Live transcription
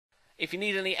If you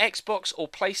need any Xbox or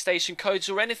PlayStation codes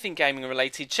or anything gaming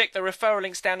related, check the referral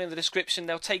links down in the description.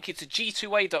 They'll take you to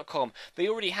g2a.com. They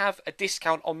already have a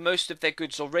discount on most of their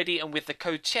goods already, and with the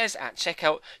code CHES at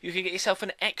checkout, you can get yourself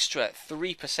an extra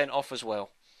 3% off as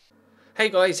well. Hey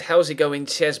guys, how's it going?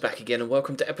 Ches back again and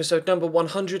welcome to episode number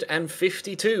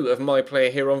 152 of My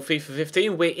Player here on FIFA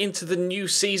 15. We're into the new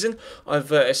season.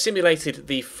 I've simulated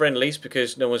the friendlies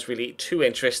because no one's really too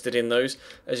interested in those.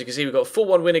 As you can see, we've got a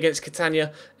 4-1 win against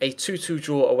Catania, a 2-2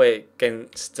 draw away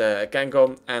against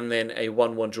Gangon, and then a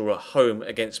 1-1 draw at home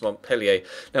against Montpellier.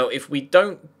 Now, if we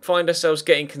don't find ourselves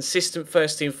getting consistent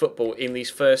first team football in these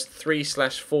first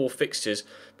 3/4 fixtures,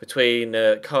 between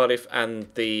Cardiff and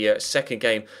the second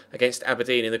game against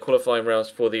Aberdeen in the qualifying rounds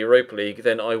for the Europa League,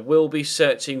 then I will be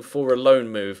searching for a loan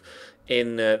move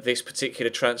in this particular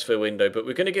transfer window. But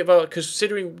we're going to give our,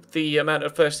 considering the amount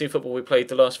of first team football we played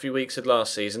the last few weeks of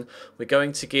last season, we're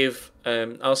going to give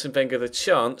Arsene Wenger the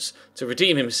chance to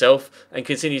redeem himself and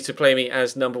continue to play me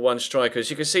as number one striker. As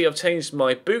you can see, I've changed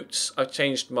my boots, I've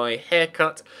changed my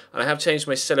haircut, and I have changed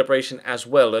my celebration as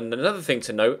well. And another thing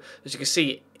to note, as you can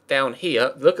see down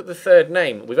here, look at the third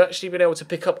name. We've actually been able to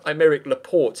pick up Aymeric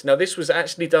Laporte. Now, this was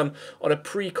actually done on a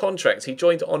pre-contract. He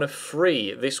joined on a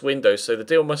free this window, so the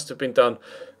deal must have been done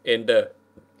in the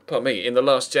in the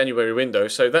last January window,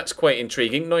 so that's quite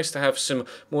intriguing. Nice to have some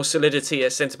more solidity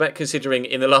at centre-back, considering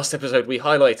in the last episode we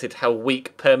highlighted how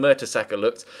weak Per Mertesacker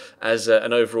looked as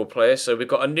an overall player. So we've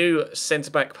got a new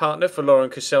centre-back partner for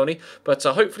Laurent Koscielny, but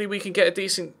hopefully we can get a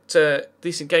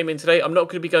decent game in today. I'm not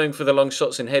going to be going for the long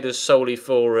shots and headers solely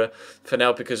for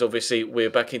now, because obviously we're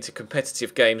back into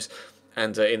competitive games.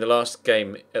 And in the last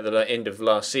game, at the end of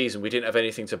last season, we didn't have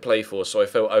anything to play for, so I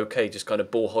felt okay just kind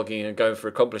of ball hogging and going for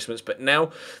accomplishments. But now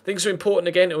things are important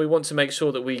again, and we want to make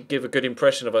sure that we give a good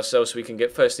impression of ourselves so we can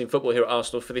get first team football here at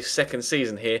Arsenal for this second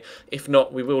season here. If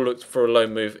not, we will look for a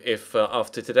loan move if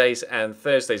after today's and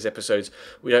Thursday's episodes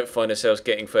we don't find ourselves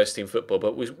getting first team football.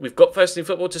 But we've got first team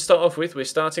football to start off with. We're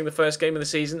starting the first game of the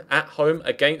season at home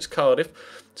against Cardiff,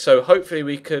 so hopefully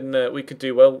we can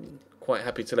do well. Quite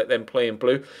happy to let them play in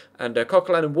blue. And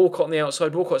Coquelin and Walcott on the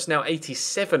outside. Walcott's now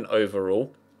 87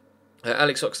 overall.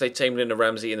 Alex Oxlade-Chamberlain and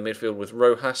Ramsey in the midfield with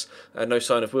Rojas. No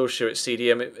sign of Wilshere at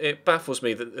CDM. It baffles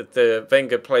me that the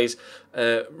Wenger plays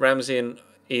Ramsey and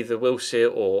either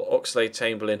Wilshere or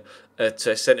Oxlade-Chamberlain at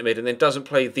centre mid, and then doesn't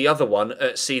play the other one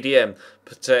at CDM.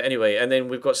 But anyway, and then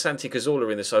we've got Santi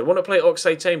Cazorla in the side. I want to play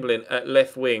Oxlade-Chamberlain at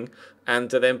left wing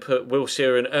and then put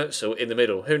Wilshere and Özil in the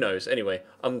middle. Who knows? Anyway,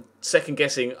 I'm second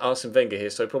guessing Arsene Wenger here,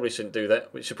 so I probably shouldn't do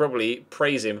that. We should probably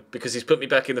praise him because he's put me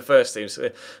back in the first team. So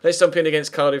let's jump in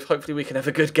against Cardiff. Hopefully we can have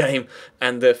a good game,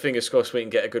 and fingers crossed we can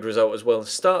get a good result as well.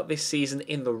 Start this season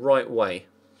in the right way.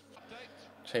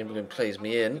 Chamberlain plays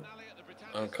me in.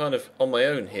 I'm kind of on my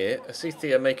own here. I see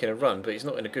Theo making a run, but he's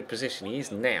not in a good position. He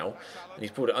is now, and he's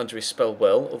brought it under his spell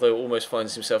well, although almost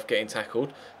finds himself getting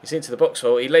tackled. He's into the box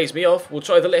well. He lays me off. We'll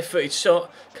try the left-footed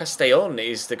shot. Castellon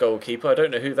is the goalkeeper. I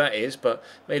don't know who that is, but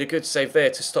made a good save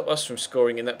there to stop us from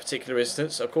scoring in that particular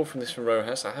instance. I'll call from this from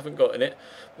Rojas. I haven't gotten it,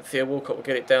 but Theo Walcott will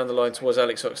get it down the line towards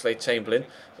Alex Oxlade-Chamberlain.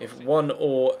 If one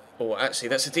or actually,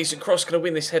 that's a decent cross. Can I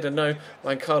win this header? No.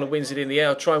 Wankala wins it in the air.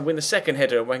 I'll try and win the second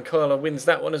header, and Wankala wins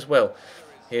that one as well.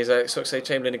 Here's Alex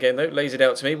Oxlade-Chamberlain again, though. Lays it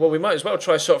out to me. Well, we might as well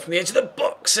try a shot from the edge of the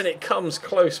box, and it comes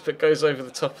close, but goes over the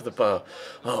top of the bar.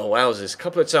 Oh, wowzers. A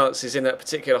couple of chances in that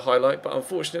particular highlight, but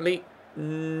unfortunately,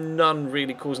 none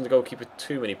really causing the goalkeeper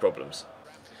too many problems.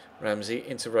 Ramsey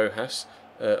into Rojas.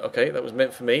 Okay, that was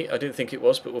meant for me. I didn't think it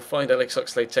was, but we'll find Alex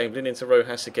Oxlade-Chamberlain into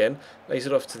Rojas again. Lays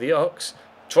it off to the Ox.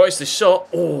 Tries the shot.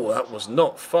 Oh, that was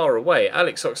not far away.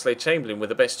 Alex Oxlade-Chamberlain with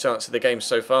the best chance of the game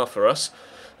so far for us.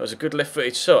 That was a good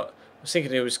left-footed shot. I was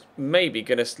thinking he was maybe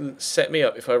going to set me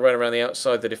up if I ran around the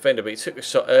outside the defender, but he took the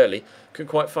shot early. Couldn't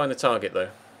quite find the target,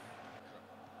 though.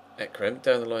 Ekrem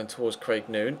down the line towards Craig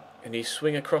Noon. Can he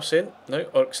swing across in? No,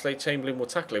 Oxlade-Chamberlain will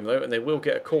tackle him, though, and they will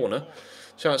get a corner.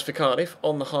 Chance for Cardiff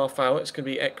on the half hour. It's going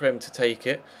to be Ekrem to take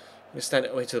it. Going to stand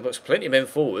it away to the box. Plenty of men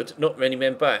forward, not many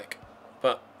men back.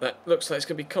 But that looks like it's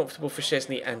going to be comfortable for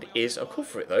Szczesny, and is. I'll call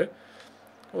for it, though.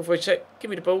 Call for a check.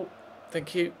 Give me the ball.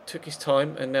 Thank you. Took his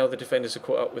time, and now the defenders are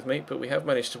caught up with me, but we have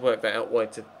managed to work that out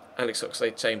wide to Alex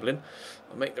Oxlade-Chamberlain.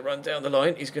 I'll make the run down the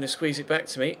line. He's going to squeeze it back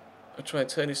to me. I'll try and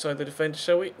turn inside the defender,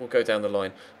 shall we? We'll go down the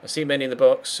line. I see men in the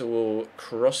box, so we'll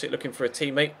cross it looking for a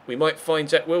teammate. We might find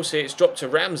Jack Wilshere. It's dropped to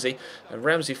Ramsey, and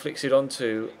Ramsey flicks it on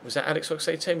to... Was that Alex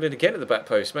Oxlade-Chamberlain again at the back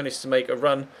post? Managed to make a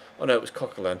run. Oh no, it was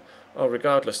Coquelin. Oh,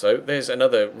 regardless though, there's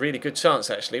another really good chance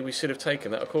actually. We should have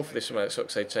taken that. I'll call for this from Alex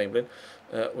Oxlade-Chamberlain.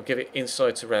 We'll give it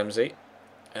inside to Ramsey.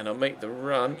 And I'll make the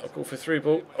run. I'll call for through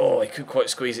ball. Oh, he couldn't quite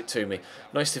squeeze it to me.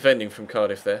 Nice defending from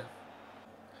Cardiff there.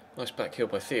 Nice back heel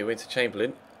by Theo into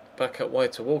Chamberlain. Back out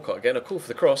wide to Walcott again. A call for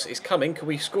the cross is coming. Can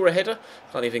we score a header?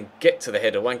 Can't even get to the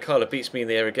header. Wankala beats me in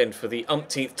the air again for the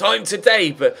umpteenth time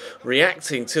today, but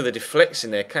reacting to the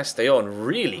deflection there, Castellon,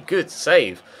 really good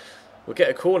save. We'll get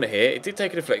a corner here. It did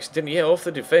take a deflection, didn't it? Yeah, off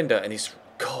the defender, and he's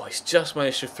just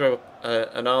managed to throw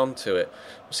an arm to it.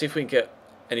 We'll see if we can get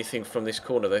anything from this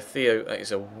corner though. Theo, that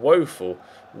is a woeful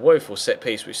set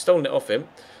piece. We've stolen it off him,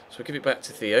 so we'll give it back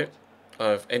to Theo.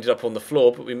 I've ended up on the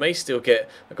floor, but we may still get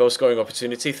a goal scoring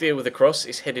opportunity. Theo with a cross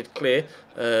is headed clear.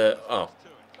 That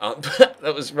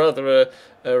was rather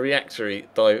a reactory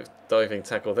diving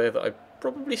tackle there that I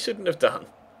probably shouldn't have done.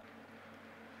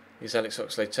 Here's Alex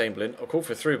Oxlade-Chamberlain. I'll call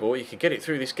for a through ball. You can get it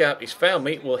through this gap. He's found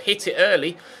me. We'll hit it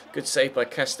early. Good save by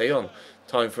Castellon.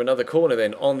 Time for another corner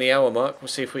then on the hour mark. We'll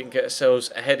see if we can get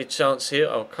ourselves a headed chance here.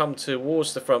 I'll come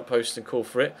towards the front post and call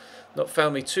for it. Not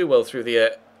found me too well through the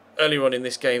air earlier on in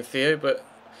this game, Theo, but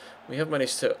we have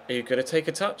managed to... Are you going to take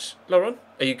a touch, Lauren?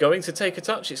 Are you going to take a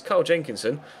touch? It's Carl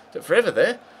Jenkinson. Took forever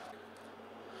there.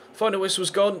 Final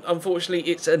whistle's gone. Unfortunately,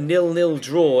 it's a 0-0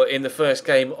 draw in the first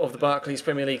game of the Barclays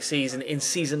Premier League season in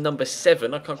season number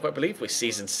 7. I can't quite believe we're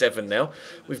season 7 now.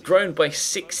 We've grown by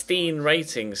 16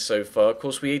 ratings so far. Of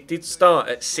course, we did start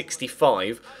at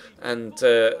 65, and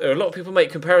there are a lot of people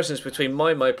make comparisons between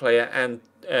my player and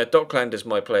Docklander's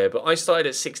my player, but I started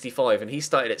at 65 and he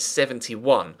started at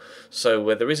 71,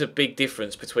 so there is a big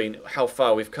difference between how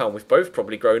far we've come. We've both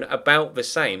probably grown about the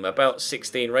same, about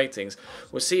 16 ratings.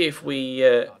 We'll see if we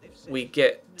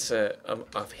get...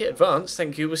 I've hit advance,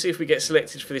 thank you. We'll see if we get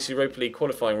selected for this Europa League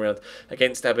qualifying round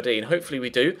against Aberdeen. Hopefully we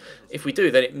do. If we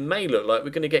do, then it may look like we're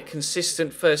going to get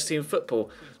consistent first team football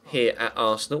here at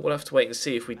Arsenal. We'll have to wait and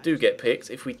see if we do get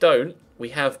picked. If we don't, we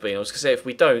have been. I was going to say if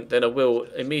we don't, then I will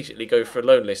immediately go for a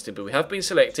loan listing. But we have been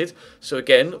selected. So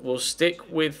again, we'll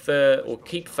stick with, or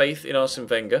keep faith in Arsene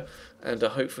Wenger. And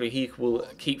hopefully he will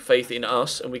keep faith in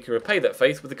us. And we can repay that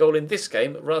faith with a goal in this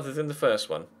game rather than the first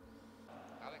one.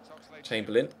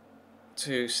 Chamberlain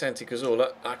to Santi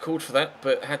Cazorla. I called for that,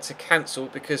 but had to cancel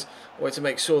because I wanted to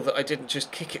make sure that I didn't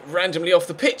just kick it randomly off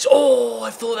the pitch. Oh,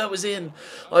 I thought that was in.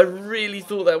 I really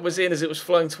thought that was in as it was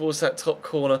flying towards that top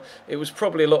corner. It was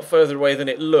probably a lot further away than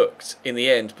it looked in the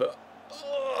end, but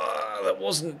that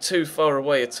wasn't too far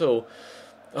away at all.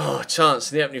 Oh,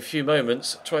 chance in the opening few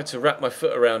moments. I tried to wrap my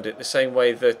foot around it the same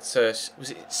way that,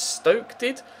 was it Stoke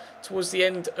did towards the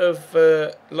end of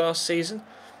last season.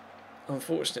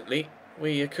 Unfortunately,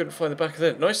 we couldn't find the back of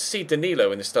the net. Nice to see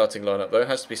Danilo in the starting lineup, though,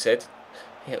 has to be said.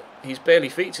 He's barely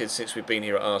featured since we've been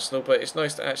here at Arsenal, but it's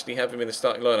nice to actually have him in the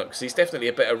starting lineup because he's definitely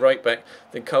a better right back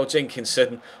than Carl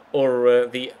Jenkinson or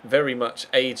the very much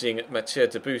ageing Mathieu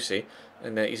Debussy.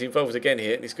 And he's involved again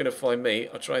here, and he's going to find me.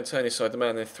 I'll try and turn inside the man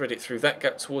and then thread it through that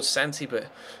gap towards Santi, but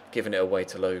giving it away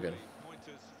to Logan.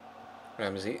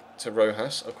 Ramsey to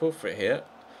Rojas. I'll call for it here.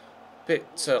 Bit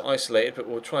isolated, but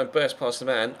we'll try and burst past the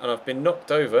man, and I've been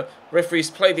knocked over.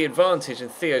 Referees play the advantage, and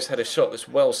Theo's had a shot that's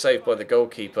well saved by the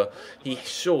goalkeeper. He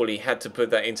surely had to put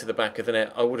that into the back of the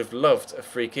net. I would have loved a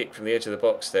free kick from the edge of the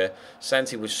box there.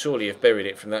 Santi would surely have buried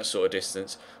it from that sort of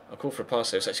distance. I'll call for a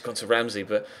pass there. It's actually gone to Ramsey,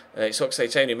 but it's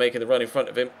Oxlade-Chamberlain making the run in front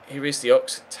of him. Here is the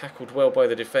Ox, tackled well by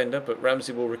the defender, but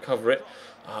Ramsey will recover it.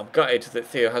 I'm gutted that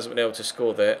Theo hasn't been able to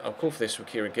score there. I'll call for this from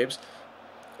Kieran Gibbs.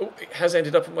 Oh, it has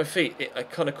ended up at my feet. It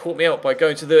kind of caught me out by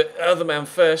going to the other man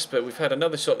first, but we've had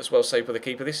another shot that's well saved by the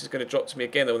keeper. This is going to drop to me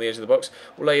again though on the edge of the box.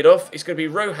 We'll lay it off. It's going to be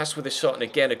Rojas with a shot, and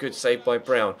again a good save by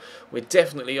Brown. We're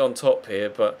definitely on top here,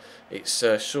 but it's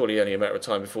surely only a matter of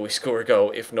time before we score a goal,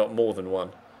 if not more than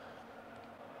one.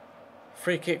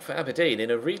 Free kick for Aberdeen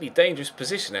in a really dangerous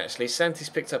position actually. Santi's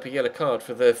picked up a yellow card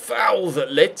for the foul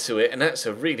that led to it, and that's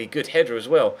a really good header as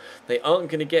well. They aren't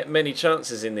going to get many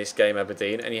chances in this game,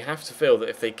 Aberdeen, and you have to feel that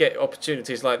if they get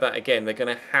opportunities like that again, they're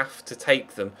going to have to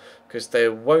take them, because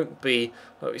there won't be,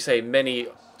 like we say, many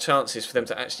chances for them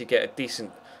to actually get a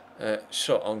decent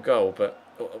shot on goal. But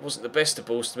it wasn't the best of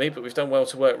balls to me, but we've done well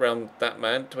to work around that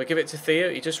man. Do I give it to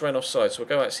Theo? He just ran offside, so we'll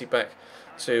go actually back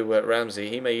to Ramsey.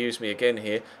 He may use me again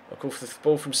here. I'll call for the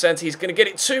ball from Santi. He's going to get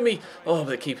it to me. Oh, but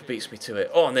the keeper beats me to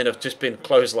it. Oh, and then I've just been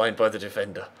clotheslined by the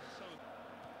defender.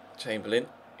 Chamberlain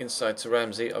inside to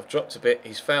Ramsey. I've dropped a bit.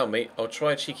 He's found me. I'll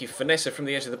try a cheeky finesse from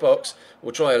the edge of the box.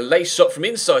 We'll try a lace shot from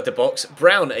inside the box.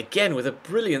 Brown again with a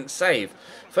brilliant save.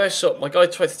 First shot, my guy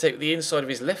tried to take the inside of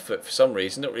his left foot for some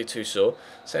reason. Not really too sure.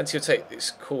 Santi will take this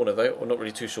corner though, or not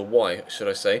really too sure why, should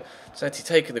I say. Santi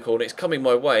taking the corner. It's coming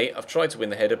my way. I've tried to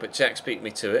win the header, but Jack's beat me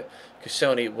to it.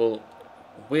 Koscielny will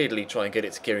weirdly try and get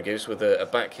it to Kieran Gibbs with a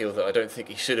back heel that I don't think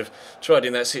he should have tried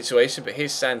in that situation. But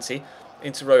here's Santi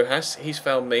into Rojas. He's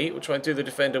found me. We'll try and do the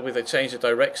defender with a change of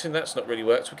direction. That's not really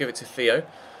worked. We'll give it to Theo.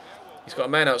 He's got a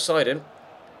man outside him.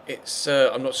 It's,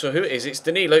 I'm not sure who it is. It's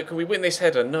Danilo. Can we win this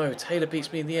header? No, Taylor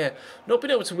beats me in the air. Not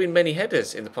been able to win many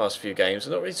headers in the past few games.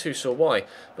 I'm not really too sure why.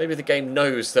 Maybe the game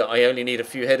knows that I only need a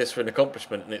few headers for an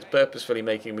accomplishment and it's purposefully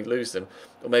making me lose them.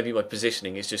 Or maybe my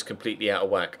positioning is just completely out of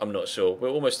whack. I'm not sure. We're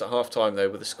almost at half-time though,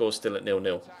 with the score still at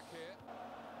 0-0.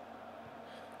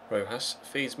 Rojas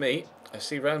feeds me. I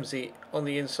see Ramsey on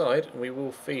the inside, and we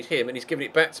will feed him, and he's giving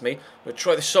it back to me. We'll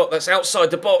try the shot. That's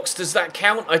outside the box. Does that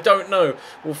count? I don't know.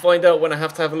 We'll find out when I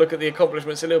have to have a look at the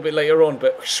accomplishments a little bit later on.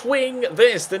 But swing!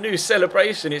 There's the new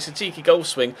celebration. It's a cheeky goal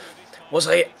swing. Was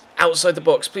I outside the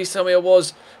box? Please tell me I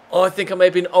was. Oh, I think I may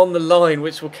have been on the line,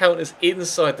 which will count as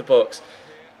inside the box.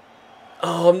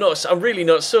 Oh, I'm not. I'm really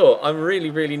not sure. I'm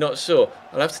really not sure.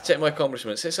 I'll have to check my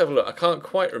accomplishments. Let's have a look. I can't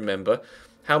quite remember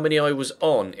how many I was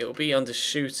on. It will be under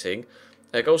shooting.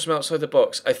 Goals from outside the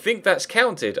box. I think that's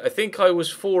counted. I think I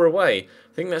was 4 away.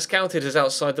 I think that's counted as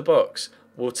outside the box.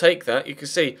 We'll take that. You can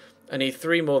see I need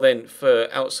 3 more then for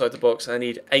outside the box. I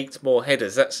need 8 more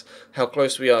headers. That's how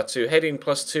close we are to heading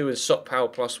 +2 and shot power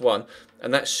 +1.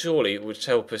 And that surely would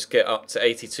help us get up to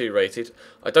 82 rated.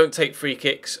 I don't take free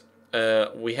kicks.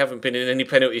 We haven't been in any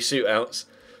penalty shootouts.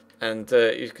 And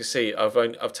you can see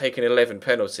I've taken 11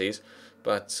 penalties.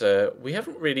 But we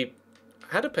haven't really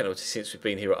had a penalty since we've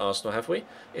been here at Arsenal, have we?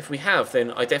 If we have,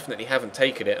 then I definitely haven't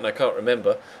taken it, and I can't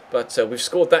remember. But we've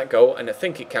scored that goal, and I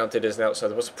think it counted as an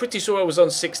outside. I was pretty sure I was on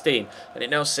 16, and it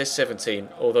now says 17,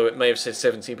 although it may have said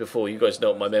 17 before. You guys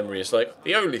know what my memory is like.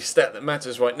 The only stat that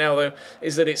matters right now, though,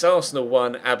 is that it's Arsenal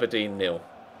 1, Aberdeen 0.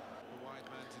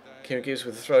 Kieran Gibbs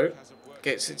with the throw.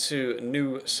 Gets it to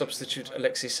new substitute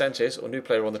Alexis Sanchez, or new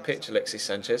player on the pitch, Alexis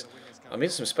Sanchez. I'm in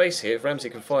some space here if Ramsey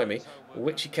can find me,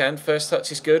 which he can. First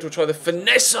touch is good. We'll try the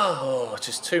finesse. Oh,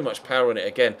 just too much power on it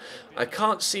again. I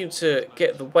can't seem to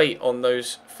get the weight on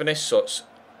those finesse shots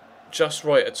just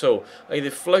right at all. I either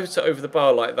float it over the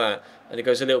bar like that and it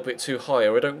goes a little bit too high,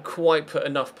 or I don't quite put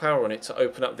enough power on it to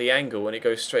open up the angle and it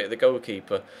goes straight at the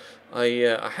goalkeeper.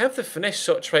 I have the finesse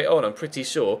shot trait on, I'm pretty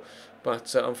sure.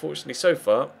 But unfortunately so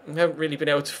far, I haven't really been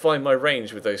able to find my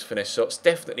range with those finesse shots.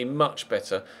 Definitely much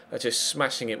better at just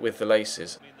smashing it with the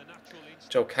laces.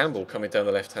 Joel Campbell coming down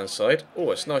the left-hand side.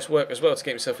 Oh, it's nice work as well to get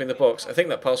himself in the box. I think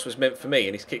that pass was meant for me,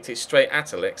 and he's kicked it straight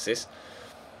at Alexis.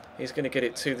 He's going to get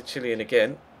it to the Chilean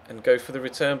again and go for the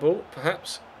return ball,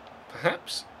 perhaps.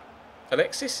 Perhaps.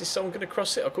 Alexis, is someone going to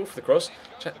cross it? I'll call for the cross.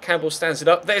 Campbell stands it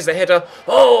up. There's the header.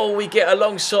 Oh, we get a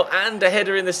long shot and a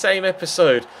header in the same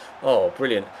episode. Oh,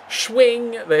 brilliant.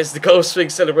 Swing. There's the goal swing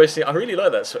celebration. I really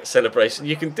like that celebration.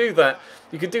 You can do that.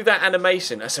 You can do that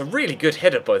animation. That's a really good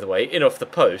header, by the way, in off the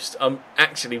post. I'm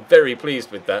actually very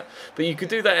pleased with that. But you could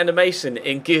do that animation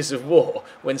in Gears of War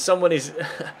when someone is...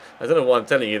 I don't know why I'm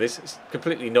telling you this. It's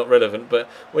completely not relevant. But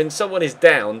when someone is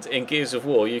downed in Gears of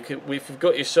War, you could, if you've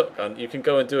got your shotgun, you can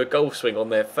go and do a goal swing on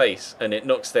their face and it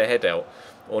knocks their head out.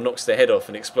 Or knocks their head off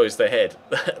and explodes their head.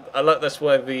 That's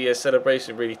why the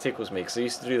celebration really tickles me, because I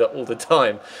used to do that all the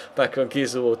time back on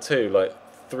Gears of War 2, like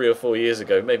 3 or 4 years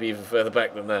ago, maybe even further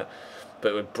back than that.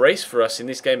 But with brace for us in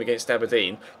this game against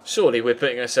Aberdeen, surely we're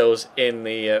putting ourselves in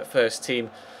the first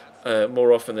team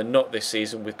more often than not this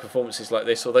season with performances like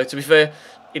this. Although, to be fair,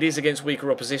 it is against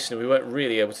weaker opposition and we weren't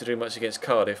really able to do much against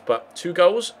Cardiff. But 2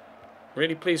 goals,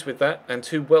 really pleased with that, and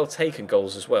 2 well-taken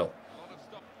goals as well.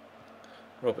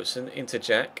 Robertson into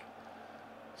Jack.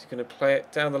 He's going to play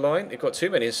it down the line. They've got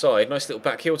 2 men inside. Nice little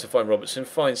back heel to find Robertson.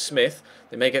 Finds Smith.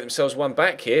 They may get themselves one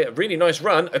back here. A really nice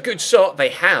run. A good shot. They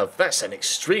have. That's an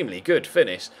extremely good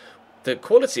finish. The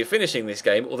quality of finishing this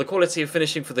game, or the quality of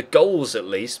finishing for the goals at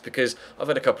least, because I've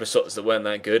had a couple of shots that weren't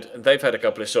that good, and they've had a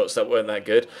couple of shots that weren't that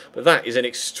good, but that is an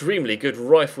extremely good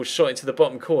rifle shot into the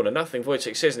bottom corner. Nothing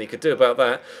Wojciech Szczesny could do about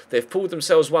that. They've pulled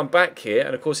themselves one back here,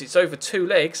 and of course it's over 2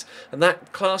 legs, and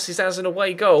that classes as an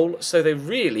away goal, so they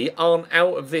really aren't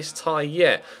out of this tie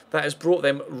yet. That has brought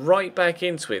them right back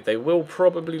into it. They will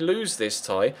probably lose this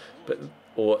tie,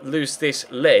 or lose this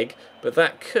leg, but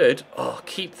that could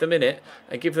keep them in it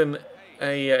and give them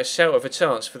a shout of a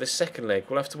chance for the second leg.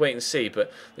 We'll have to wait and see,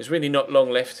 but there's really not long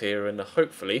left here, and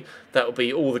hopefully that will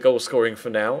be all the goal scoring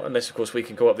for now, unless of course we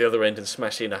can go up the other end and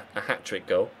smash in a hat-trick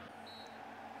goal.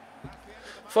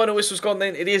 Final whistle's gone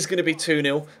then. It is going to be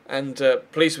 2-0, and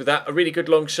pleased with that. A really good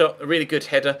long shot, a really good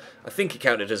header. I think it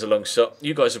counted as a long shot.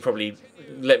 You guys will probably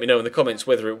let me know in the comments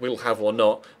whether it will have or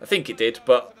not. I think it did,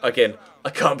 but again, I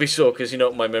can't be sure because you know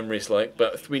what my memory's like.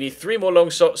 But we need 3 more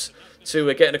long shots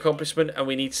to get an accomplishment, and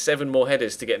we need 7 more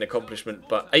headers to get an accomplishment.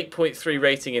 But 8.3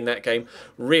 rating in that game,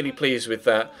 really pleased with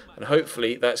that, and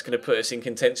hopefully that's going to put us in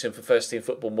contention for first team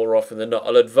football more often than not.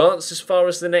 I'll advance as far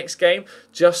as the next game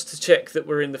just to check that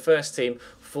we're in the first team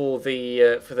for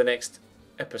the next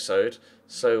episode,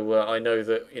 so I know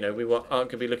that we aren't going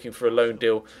to be looking for a loan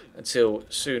deal until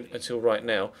right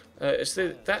now. Has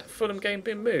that Fulham game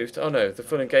been moved? Oh no, the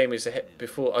Fulham game is ahead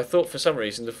before. I thought for some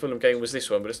reason the Fulham game was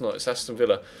this one, but it's not. It's Aston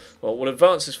Villa. Well, we'll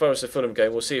advance as far as the Fulham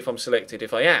game. We'll see if I'm selected.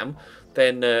 If I am,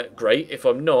 then great. If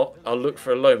I'm not, I'll look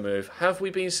for a loan move. Have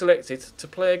we been selected to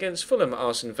play against Fulham,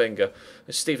 Arsene Wenger?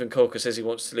 As Stephen Colker says he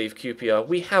wants to leave QPR.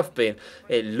 We have been.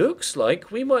 It looks like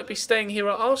we might be staying here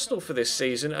at Arsenal for this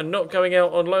season and not going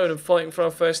out on loan and fighting for our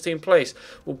first team place.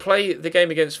 We'll play the game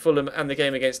against Fulham and the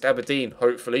game against Aberdeen,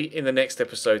 hopefully, in the next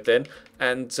episode then.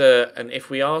 And if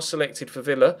we are selected for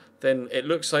Villa, then it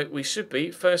looks like we should be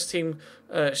first team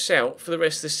shout for the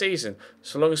rest of the season,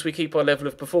 so long as we keep our level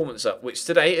of performance up, which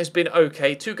today has been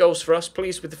okay. 2 goals for us,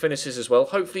 pleased with the finishes as well.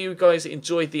 Hopefully you guys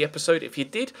enjoyed the episode. If you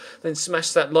did, then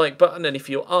smash that like button, and if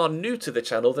you are new to the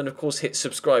channel, then of course hit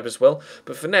subscribe as well.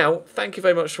 But for now, thank you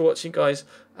very much for watching, guys,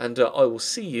 and I will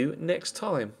see you next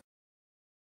time.